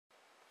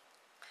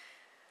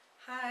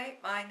Hi,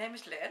 my name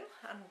is Lynn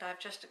and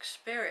I've just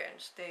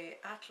experienced the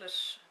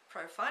Atlas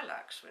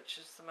Profilax, which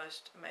is the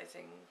most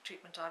amazing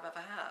treatment I've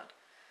ever had.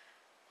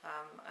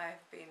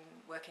 I've been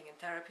working in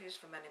therapies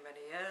for many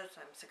years.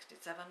 I'm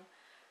 67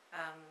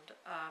 and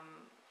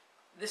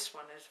this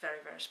one is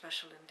very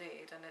special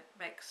indeed, and it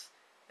makes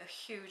a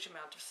huge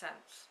amount of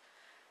sense.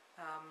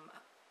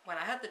 When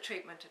I had the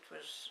treatment it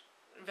was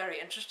very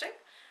interesting,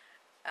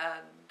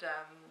 and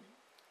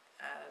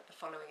the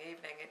following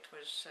evening it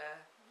was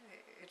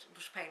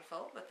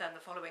painful, but then the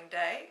following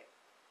day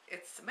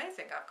it's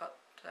amazing. I've got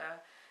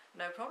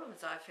no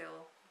problems. I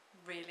feel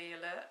really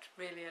alert,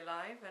 really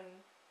alive, and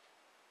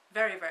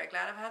very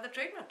glad I've had the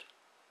treatment.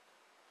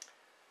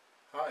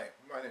 Hi,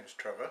 my name's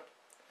Trevor.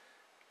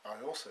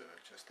 I also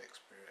just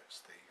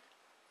experienced the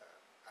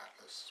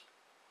Atlas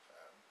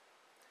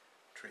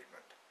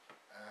treatment,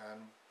 and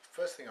the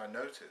first thing I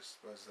noticed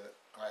was that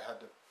I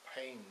had a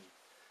pain,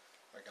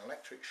 like an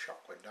electric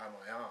shock went down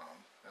my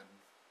arm, and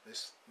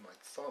my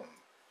thumb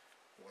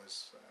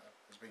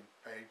has been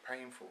very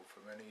painful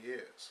for many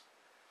years,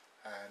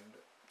 and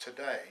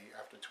today,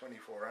 after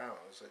 24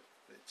 hours,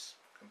 it's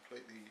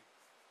completely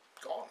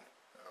gone.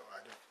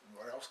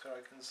 What else can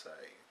I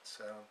say? It's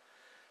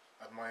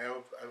my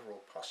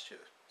overall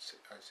posture,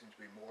 I seem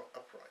to be more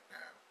upright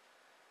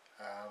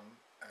now,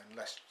 and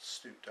less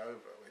stooped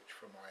over, which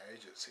for my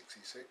age at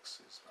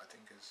 66 I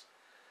think is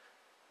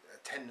a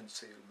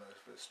tendency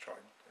most of us try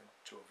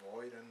to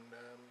avoid, and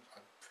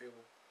I feel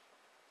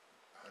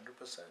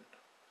 100%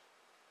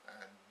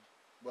 and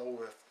well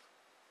worth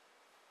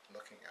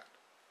looking at.